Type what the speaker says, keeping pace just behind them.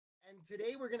And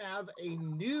today we're going to have a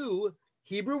new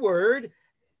Hebrew word.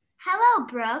 Hello,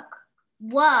 Brooke.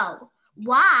 Whoa,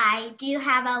 why do you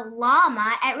have a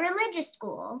llama at religious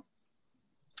school?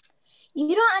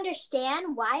 You don't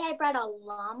understand why I brought a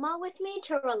llama with me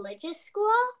to religious school?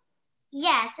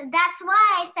 Yes, that's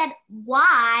why I said,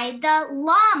 why the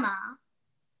llama?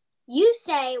 You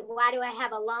say, why do I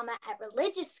have a llama at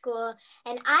religious school?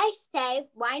 And I say,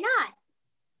 why not?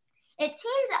 It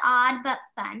seems odd but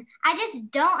fun. I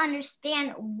just don't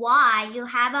understand why you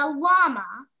have a llama.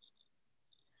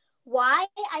 Why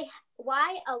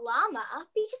a llama?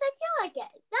 Because I feel like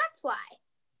it. That's why.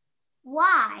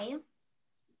 Why?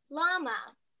 Llama.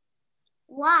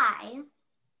 Why?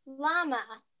 Llama.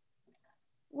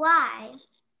 Why?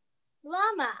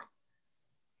 Llama.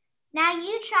 Now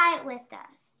you try it with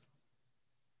us.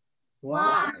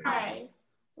 Why?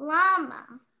 Llama.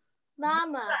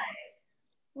 Llama.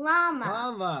 Llama.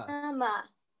 Llama. Llama.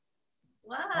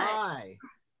 Why?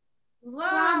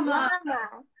 Llama.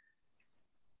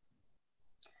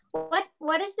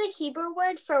 What is the Hebrew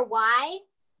word for why?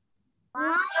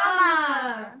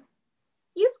 Llama.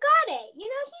 You've got it. You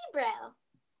know Hebrew.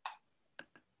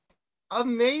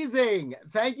 Amazing.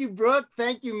 Thank you, Brooke.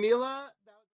 Thank you, Mila.